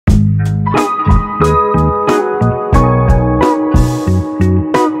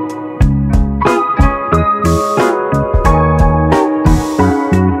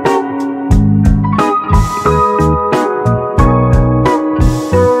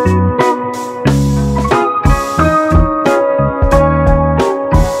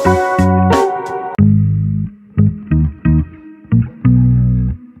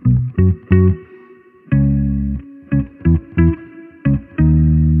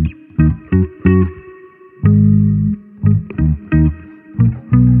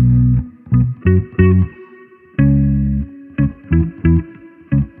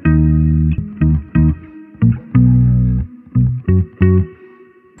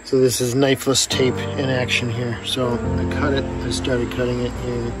So this is knifeless tape in action here. So I cut it, I started cutting it,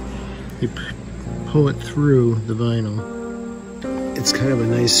 and you pull it through the vinyl. It's kind of a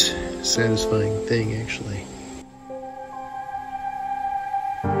nice, satisfying thing, actually.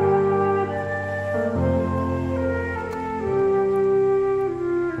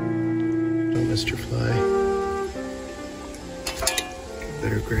 Mr. Fly.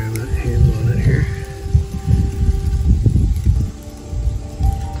 Better grab a handle on it here.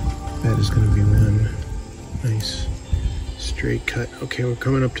 That is going to be one nice straight cut. Okay, we're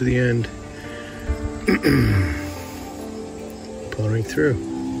coming up to the end. Pulling right through.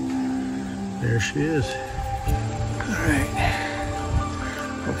 There she is. All right.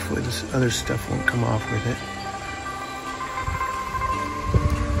 Hopefully this other stuff won't come off with it.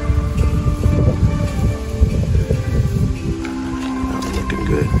 Oh, looking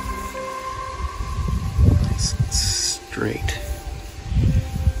good. Nice and straight.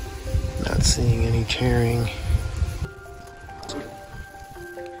 Not seeing any tearing.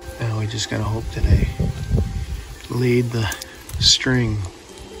 Now we just gotta hope that I laid the string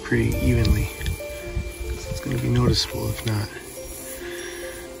pretty evenly. It's gonna be noticeable if not.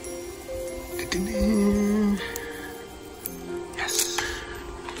 Yes.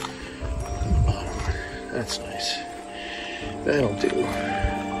 On the bottom. That's nice. That'll do.